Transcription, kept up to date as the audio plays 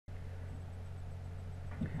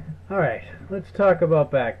Alright, let's talk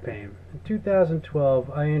about back pain. In 2012,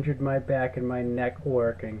 I injured my back and my neck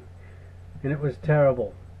working, and it was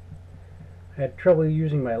terrible. I had trouble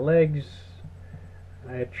using my legs,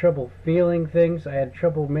 I had trouble feeling things, I had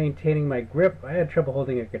trouble maintaining my grip, I had trouble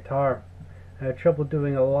holding a guitar, I had trouble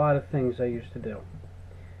doing a lot of things I used to do.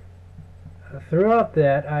 Throughout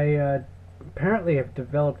that, I apparently have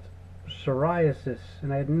developed psoriasis,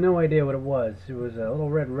 and I had no idea what it was. It was a little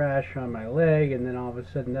red rash on my leg, and then all of a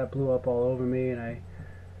sudden that blew up all over me, and I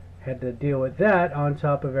had to deal with that on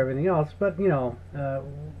top of everything else. But you know,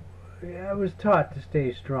 I was taught to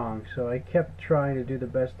stay strong, so I kept trying to do the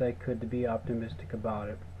best I could to be optimistic about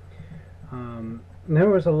it. There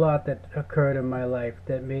was a lot that occurred in my life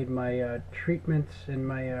that made my treatments and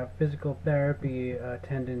my physical therapy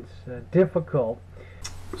attendance difficult.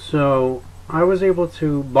 So I was able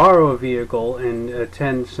to borrow a vehicle and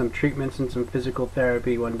attend some treatments and some physical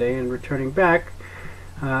therapy one day, and returning back,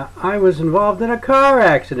 I was involved in a car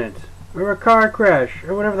accident, or a car crash,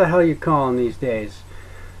 or whatever the hell you call them these days.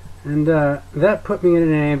 And that put me in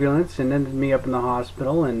an ambulance and ended me up in the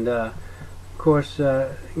hospital, and of course,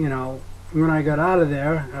 you know, when I got out of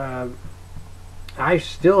there, I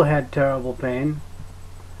still had terrible pain.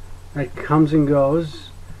 It comes and goes,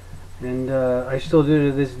 and I still do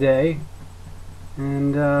to this day.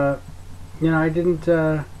 And you know, I didn't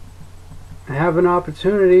have an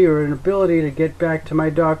opportunity or an ability to get back to my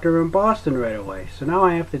doctor in Boston right away, so now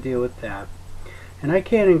I have to deal with that. And I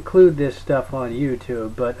can't include this stuff on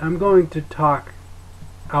YouTube, but I'm going to talk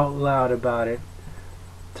out loud about it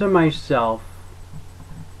to myself,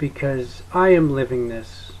 because I am living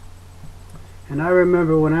this. And I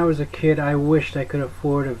remember when I was a kid, I wished I could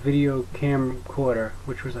afford a video camcorder,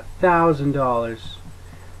 which was $1,000,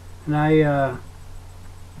 and I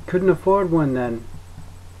couldn't afford one then.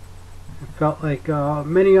 It felt like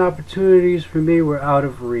many opportunities for me were out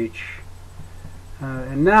of reach.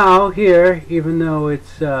 And now here, even though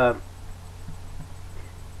it's a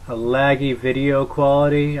laggy video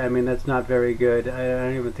quality, I mean, that's not very good. I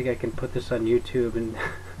don't even think I can put this on YouTube and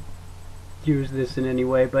use this in any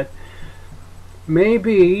way, but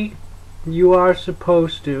maybe you are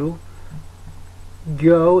supposed to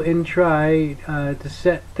go and try to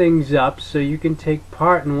set things up so you can take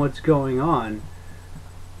part in what's going on,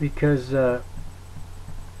 because the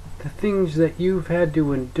things that you've had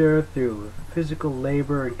to endure through physical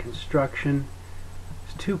labor and construction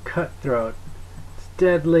is too cutthroat. It's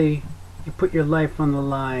deadly. You put your life on the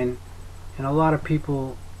line, and a lot of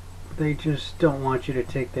people, they just don't want you to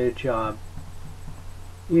take their job.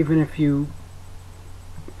 Even if you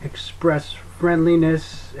express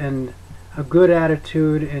friendliness and a good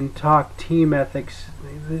attitude and talk team ethics,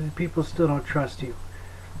 people still don't trust you.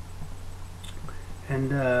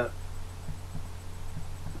 And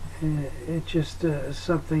it just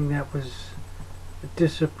something that was a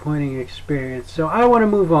disappointing experience. So I want to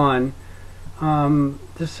move on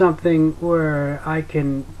to something where I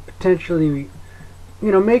can potentially,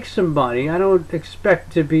 you know, make some money. I don't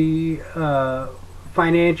expect to be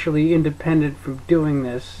financially independent from doing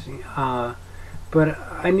this, but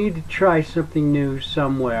I need to try something new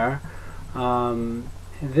somewhere.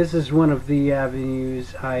 This is one of the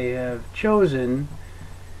avenues I have chosen,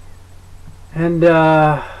 and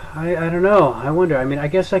I don't know. I wonder. I mean, I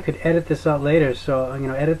guess I could edit this out later, so you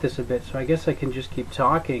know, edit this a bit. So I guess I can just keep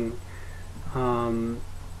talking, and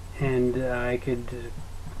I could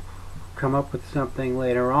come up with something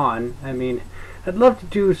later on. I mean, I'd love to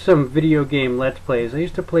do some video game Let's Plays. I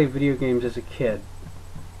used to play video games as a kid,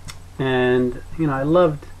 and you know, I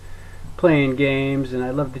loved playing games, and I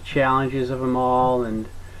loved the challenges of them all. And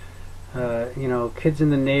you know, kids in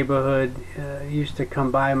the neighborhood used to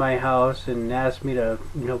come by my house and ask me to,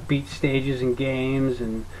 you know, beat stages in games,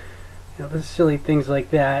 and you know, the silly things like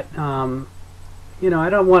that. You know, I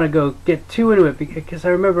don't want to go get too into it, because I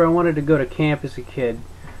remember I wanted to go to camp as a kid,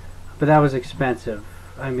 but that was expensive.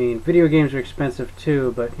 I mean, video games are expensive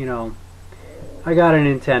too, but you know, I got a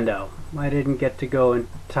Nintendo. I didn't get to go and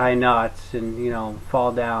tie knots and, you know,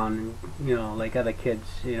 fall down, you know, like other kids,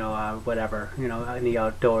 you know, whatever, you know, in the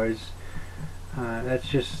outdoors. That's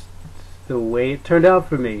just the way it turned out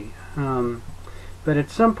for me. But at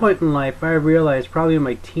some point in life, I realized, probably in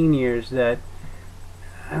my teen years, that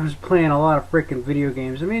I was playing a lot of freaking video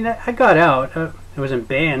games. I mean, I got out. I was in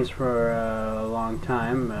bands for a long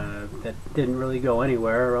time that didn't really go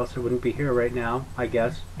anywhere, or else I wouldn't be here right now, I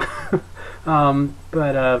guess.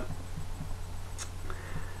 But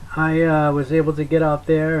I was able to get out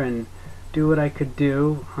there and do what I could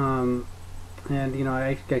do, and you know,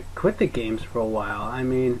 I quit the games for a while. I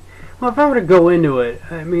mean, well, if I were to go into it,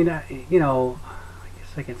 I mean, you know, I guess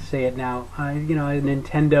guess I can say it now. You know,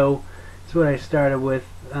 Nintendo is what I started with,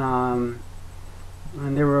 and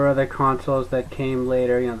there were other consoles that came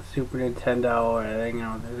later. You know, the Super Nintendo, or you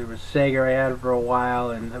know, there was Sega I had for a while,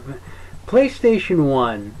 and PlayStation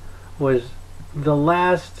 1 was the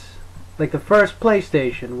last, like the first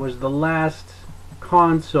PlayStation was the last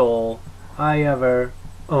console I ever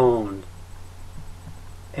owned.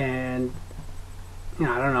 And you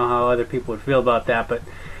know, I don't know how other people would feel about that, but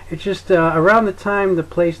it's just around the time the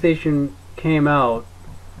PlayStation came out,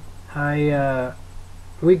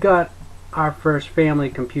 we got our first family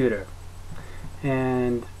computer,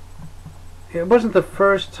 and it wasn't the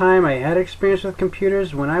first time I had experience with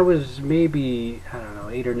computers. When I was maybe, I don't know,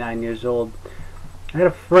 8 or 9 years old, I had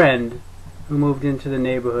a friend who moved into the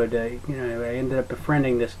neighborhood. You know, I ended up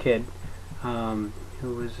befriending this kid who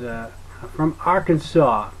was from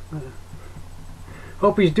Arkansas.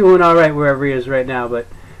 Hope he's doing all right wherever he is right now. But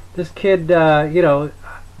this kid, you know,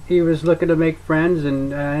 he was looking to make friends,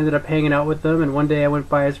 and I ended up hanging out with them. And one day I went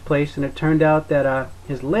by his place, and it turned out that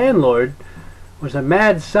his landlord was a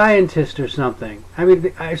mad scientist or something. I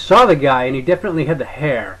mean, I saw the guy, and he definitely had the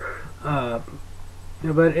hair.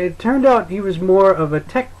 But it turned out he was more of a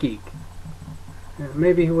tech geek.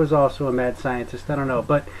 Maybe he was also a mad scientist, I don't know.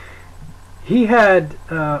 But he had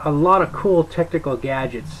a lot of cool technical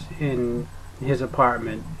gadgets in his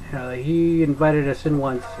apartment. He invited us in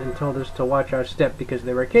once and told us to watch our step because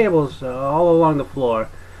there were cables all along the floor,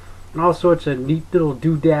 and all sorts of neat little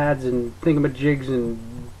doodads and thingamajigs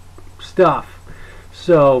and stuff.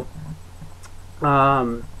 So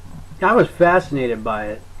I was fascinated by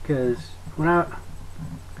it, because when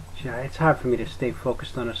it's hard for me to stay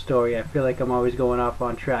focused on a story. I feel like I'm always going off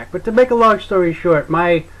on track. But to make a long story short,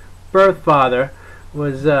 my birth father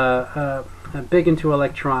was big into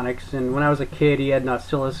electronics, and when I was a kid he had an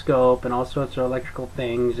oscilloscope and all sorts of electrical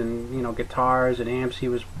things, and you know, guitars and amps he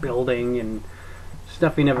was building and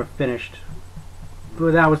stuff he never finished.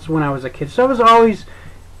 But that was when I was a kid. So I was always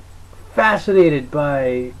fascinated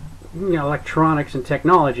by, you know, electronics and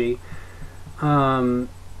technology.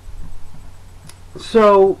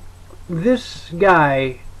 So this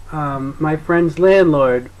guy, my friend's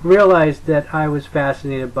landlord, realized that I was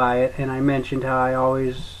fascinated by it, and I mentioned how I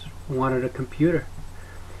always wanted a computer.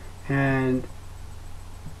 And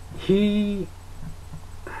he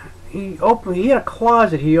had a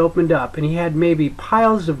closet he opened up, and he had maybe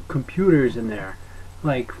piles of computers in there,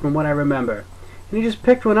 like from what I remember. And he just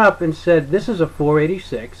picked one up and said, "This is a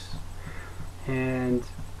 486, and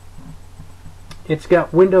it's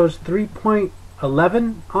got Windows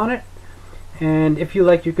 3.11 on it, and if you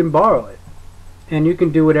like you can borrow it, and you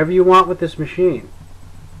can do whatever you want with this machine."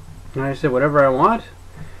 And I said, "Whatever I want?"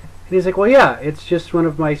 And he's like, "Well, yeah, it's just one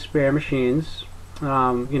of my spare machines.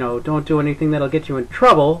 You know, don't do anything that'll get you in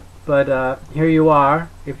trouble, but here you are.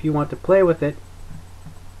 If you want to play with it,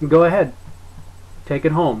 go ahead, take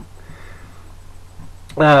it home."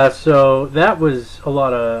 So that was a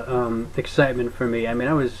lot of excitement for me. I mean,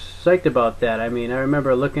 I was psyched about that. I mean, I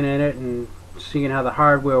remember looking at it and seeing how the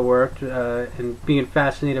hardware worked, and being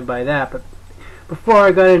fascinated by that. But before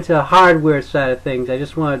I got into the hardware side of things, I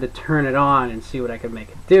just wanted to turn it on and see what I could make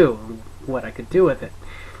it do, and what I could do with it.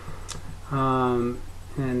 And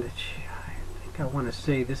I think I want to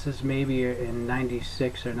say this is maybe in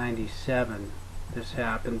 96 or 97 this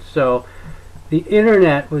happened. So the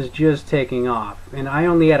internet was just taking off, and I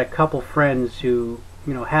only had a couple friends who,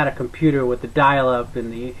 you know, had a computer with the dial-up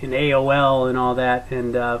and the AOL and all that.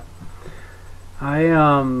 And I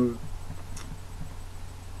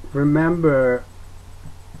remember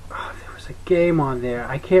there was a game on there.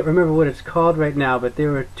 I can't remember what it's called right now, but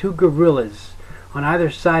there were two gorillas on either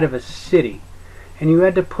side of a city, and you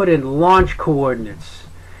had to put in launch coordinates,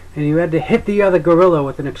 and you had to hit the other gorilla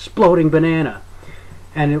with an exploding banana,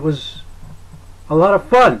 and it was a lot of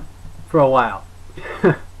fun for a while.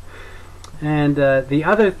 And the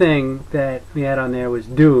other thing that we had on there was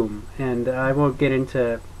Doom, and I won't get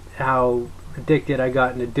into how addicted I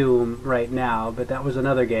got into Doom right now, but that was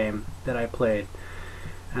another game that I played.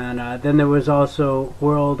 And then there was also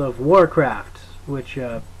World of Warcraft, which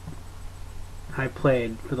I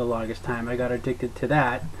played for the longest time. I got addicted to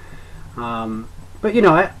that. But you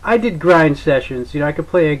know, I did grind sessions. You know, I could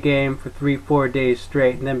play a game for 3-4 days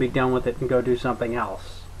straight and then be done with it and go do something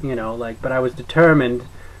else. You know, like, but I was determined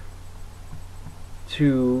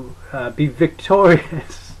to be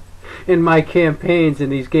victorious in my campaigns in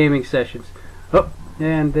these gaming sessions. Oh,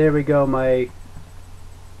 and there we go. My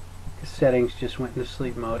settings just went into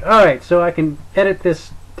sleep mode. All right, so I can edit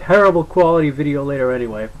this terrible quality video later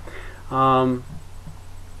anyway. Oh,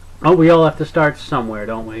 we all have to start somewhere,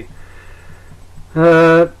 don't we?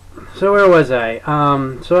 So where was I?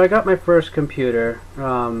 So I got my first computer,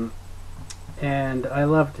 and I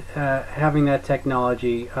loved having that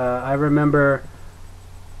technology. I remember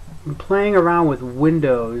playing around with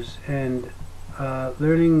Windows and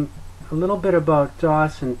learning a little bit about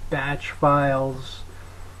DOS and batch files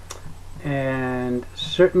and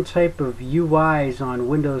certain type of UIs on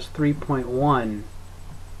Windows 3.1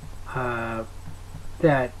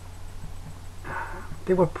 that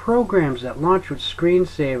there were programs that launched with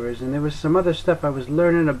screensavers, and there was some other stuff I was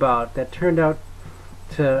learning about that turned out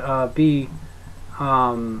to be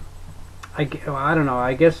I don't know,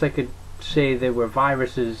 I guess I could say they were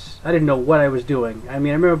viruses. I didn't know what I was doing. I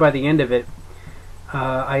mean, I remember by the end of it,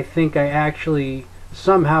 I think I actually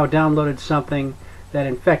somehow downloaded something that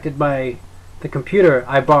infected the computer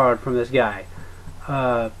I borrowed from this guy.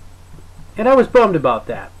 And I was bummed about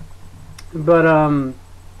that. But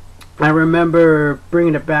I remember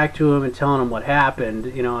bringing it back to him and telling him what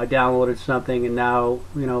happened. You know, I downloaded something, and now,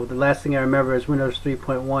 you know, the last thing I remember is Windows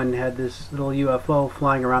 3.1 had this little UFO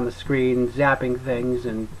flying around the screen, zapping things,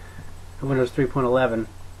 and Windows 3.11, I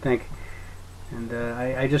think. And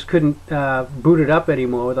I just couldn't boot it up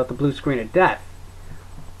anymore without the blue screen of death.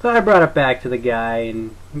 So I brought it back to the guy,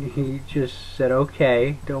 and he just said,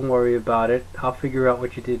 okay, don't worry about it. I'll figure out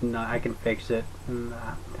what you did, and I can fix it. And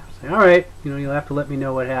I was like, all right, you know, you'll have to let me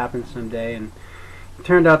know what happens someday. And it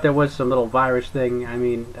turned out there was some little virus thing. I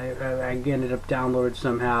mean, I ended up downloading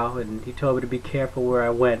somehow, and he told me to be careful where I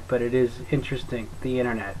went, but it is interesting, the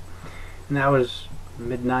internet. And that was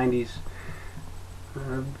mid-90s,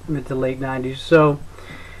 mid to late 90s. So,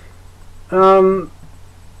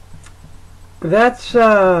 that's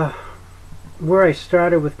where I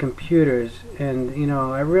started with computers, and you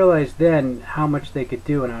know, I realized then how much they could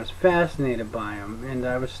do, and I was fascinated by them, and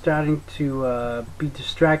I was starting to be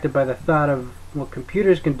distracted by the thought of what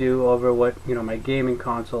computers can do over what, you know, my gaming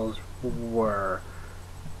consoles were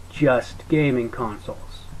just gaming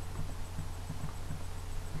consoles.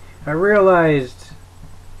 I realized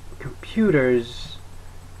computers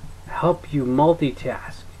help you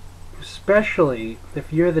multitask, especially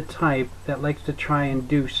if you're the type that likes to try and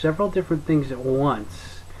do several different things at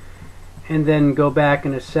once and then go back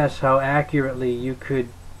and assess how accurately you could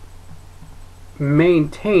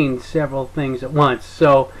maintain several things at once.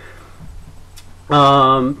 So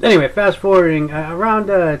anyway, fast forwarding around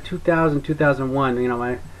 2000, 2001, you know,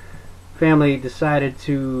 my family decided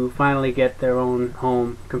to finally get their own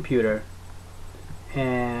home computer,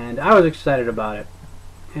 and I was excited about it.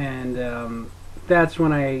 And that's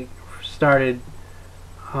when I started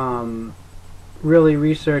really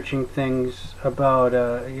researching things about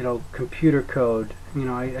you know, computer code. You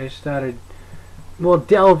know, I started, well,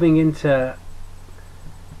 delving into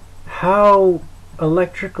how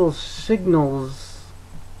electrical signals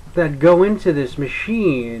that go into this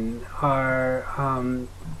machine are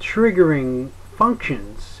triggering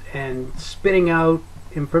functions and spitting out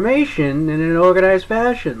information in an organized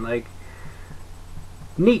fashion. Like,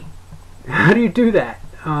 neat. How do you do that?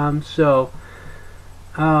 I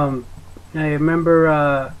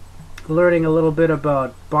remember learning a little bit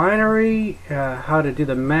about binary, how to do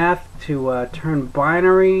the math to turn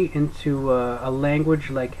binary into a language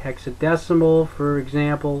like hexadecimal, for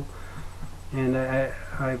example. And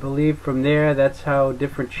I believe from there that's how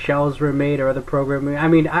different shells were made, or other programming. I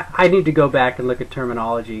mean, I need to go back and look at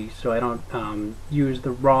terminology so I don't use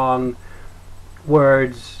the wrong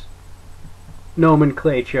words,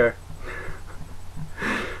 nomenclature.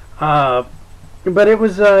 But it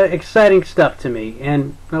was exciting stuff to me,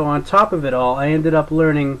 and on top of it all, I ended up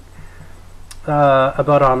learning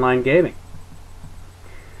about online gaming.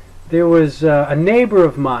 There was a neighbor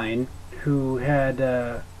of mine who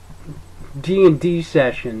had D&D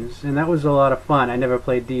sessions, and that was a lot of fun. I never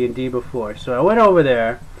played D&D before, so I went over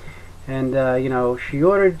there, and you know, she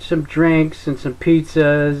ordered some drinks and some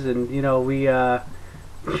pizzas, and you know, we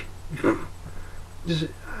just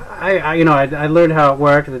I learned how it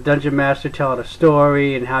worked, the dungeon master telling a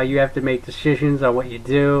story, and how you have to make decisions on what you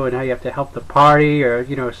do, and how you have to help the party, or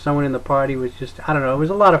you know, someone in the party was just, I don't know, it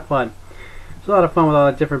was a lot of fun. It was a lot of fun with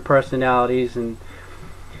all the different personalities.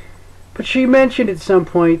 But she mentioned at some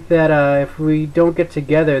point that if we don't get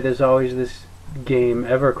together, there's always this game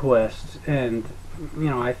EverQuest, and you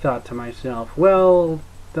know, I thought to myself, well,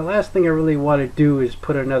 the last thing I really want to do is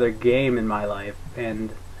put another game in my life,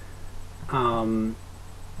 and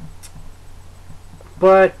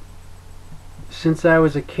but since I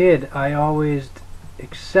was a kid, I always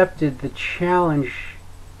accepted the challenge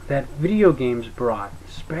that video games brought,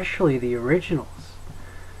 especially the originals.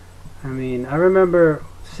 I mean, I remember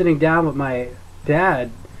sitting down with my dad,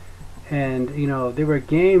 and you know, there were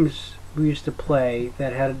games we used to play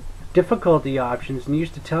that had difficulty options and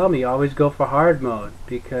used to tell me always go for hard mode,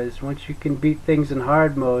 because once you can beat things in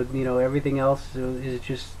hard mode, you know, everything else is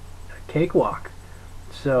just a cakewalk.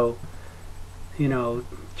 So, you know,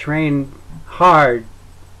 train hard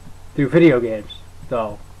through video games,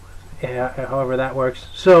 though, however that works.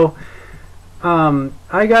 So,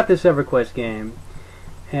 I got this EverQuest game,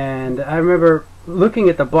 and I remember looking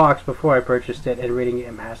at the box before I purchased it and reading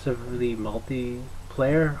it massively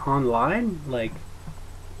multiplayer online. Like,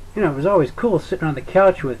 you know, it was always cool sitting on the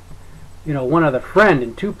couch with, you know, one other friend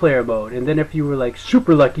in 2-player mode, and then if you were like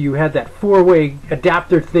super lucky, you had that 4-way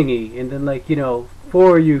adapter thingy, and then, like, you know,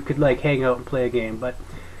 4 of you could like hang out and play a game. But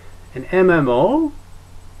an MMO?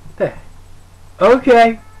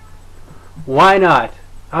 Okay, why not?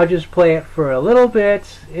 I'll just play it for a little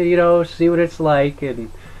bit, you know, see what it's like. And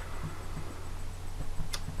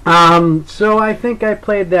so I think I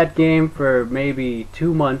played that game for maybe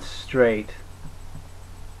 2 months straight,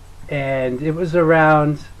 and it was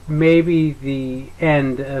around maybe the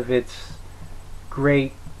end of its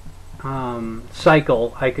great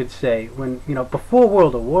cycle, I could say, when, you know, before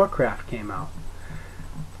World of Warcraft came out.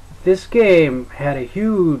 This game had a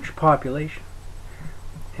huge population,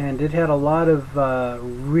 and it had a lot of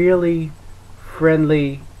really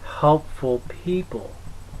friendly, helpful people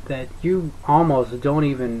that you almost don't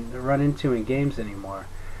even run into in games anymore.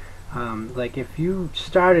 Like, if you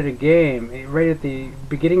started a game right at the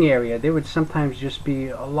beginning area, there would sometimes just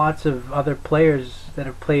be lots of other players that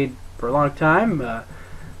have played for a long time,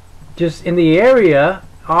 just in the area,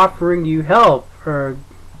 offering you help, or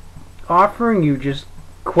offering you just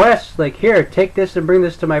quests, like, here, take this and bring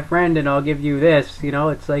this to my friend and I'll give you this. You know,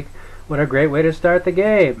 it's like, what a great way to start the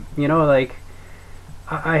game. You know, like,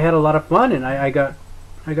 I had a lot of fun, and I got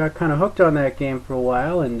kind of hooked on that game for a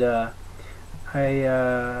while, and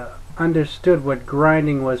I understood what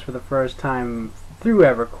grinding was for the first time through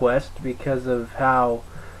EverQuest, because of how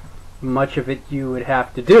much of it you would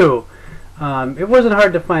have to do. It wasn't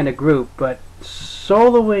hard to find a group, but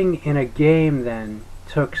soloing in a game then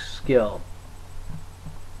took skill.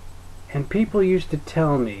 And people used to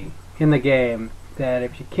tell me in the game that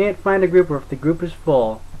if you can't find a group, or if the group is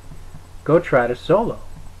full, go try to solo.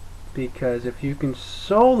 Because if you can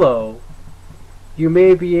solo, you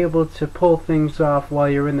may be able to pull things off while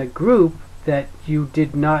you're in the group that you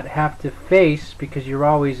did not have to face, because you're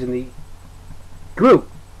always in the group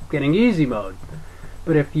getting easy mode.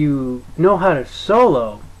 But if you know how to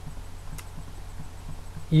solo,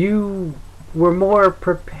 you were more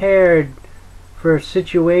prepared for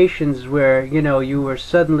situations where, you know, you were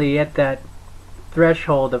suddenly at that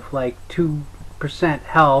threshold of like 2%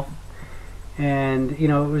 health, and, you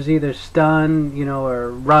know, it was either stun, you know, or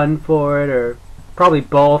run for it, or probably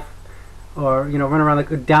both, or, you know, run around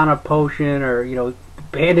like down a potion, or, you know,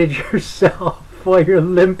 bandage yourself while you're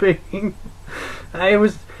limping. It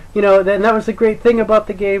was, you know, then that was the great thing about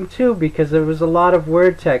the game too, because there was a lot of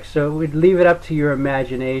word text, so it would leave it up to your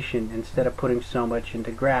imagination instead of putting so much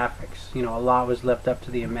into graphics. You know, a lot was left up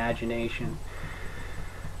to the imagination.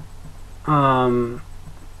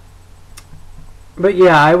 But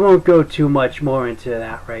yeah, I won't go too much more into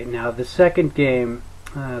that right now. The second game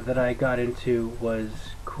that I got into was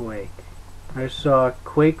Quake. I saw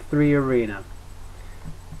Quake 3 Arena.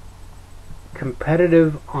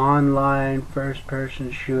 Competitive online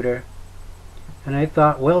first-person shooter. And I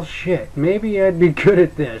thought, well, shit, maybe I'd be good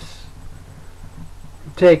at this.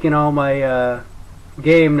 Taking all my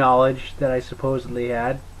game knowledge that I supposedly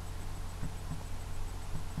had.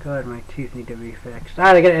 God, my teeth need to be fixed.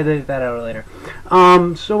 I gotta edit that out later.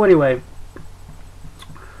 So anyway,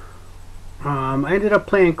 I ended up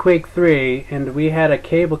playing Quake 3, and we had a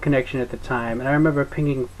cable connection at the time, and I remember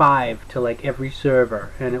pinging 5 to like every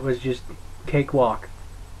server, and it was just cakewalk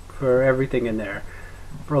for everything in there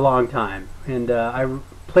for a long time. And I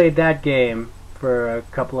played that game for a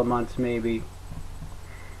couple of months maybe,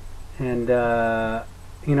 and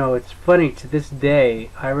you know, it's funny, to this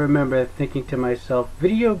day I remember thinking to myself,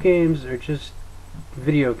 video games are just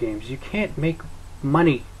video games. You can't make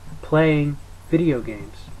money playing video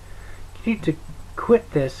games. You need to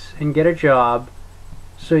quit this and get a job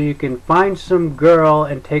so you can find some girl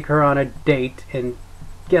and take her on a date and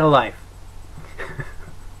get a life.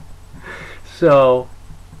 So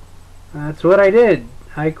that's what I did.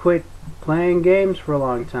 I quit playing games for a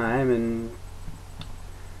long time and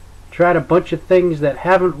tried a bunch of things that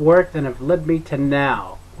haven't worked and have led me to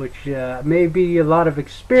now, which may be a lot of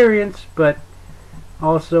experience, but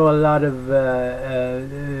also a lot of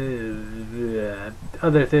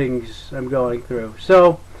other things I'm going through.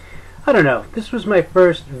 So I don't know. This was my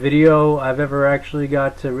first video I've ever actually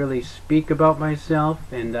got to really speak about myself,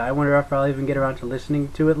 and I wonder if I'll even get around to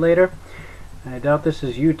listening to it later. I doubt this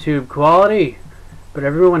is YouTube quality, but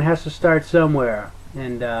everyone has to start somewhere,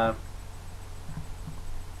 and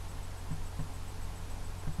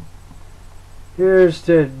here's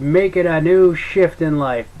to making a new shift in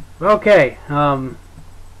life. Okay, I'm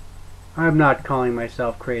not calling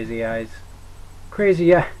myself Crazy Eyes.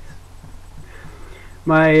 Crazy Eyes.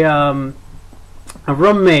 My a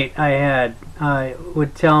roommate I had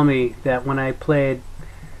would tell me that when I played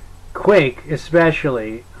Quake,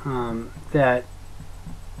 especially, that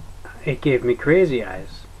it gave me crazy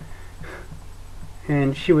eyes.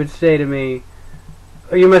 And she would say to me,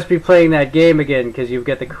 "Oh, you must be playing that game again because you've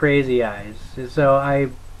got the crazy eyes." And so I,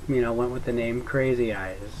 went with the name Crazy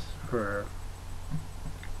Eyes for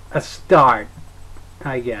a start,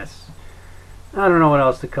 I guess. I don't know what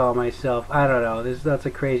else to call myself. I don't know. There's lots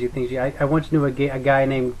of crazy things. I once knew a guy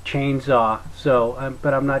named Chainsaw, so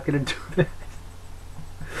but I'm not going to do that.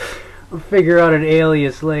 I'll figure out an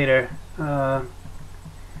alias later. And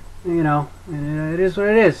it is what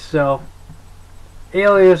it is. So,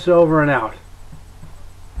 alias over and out.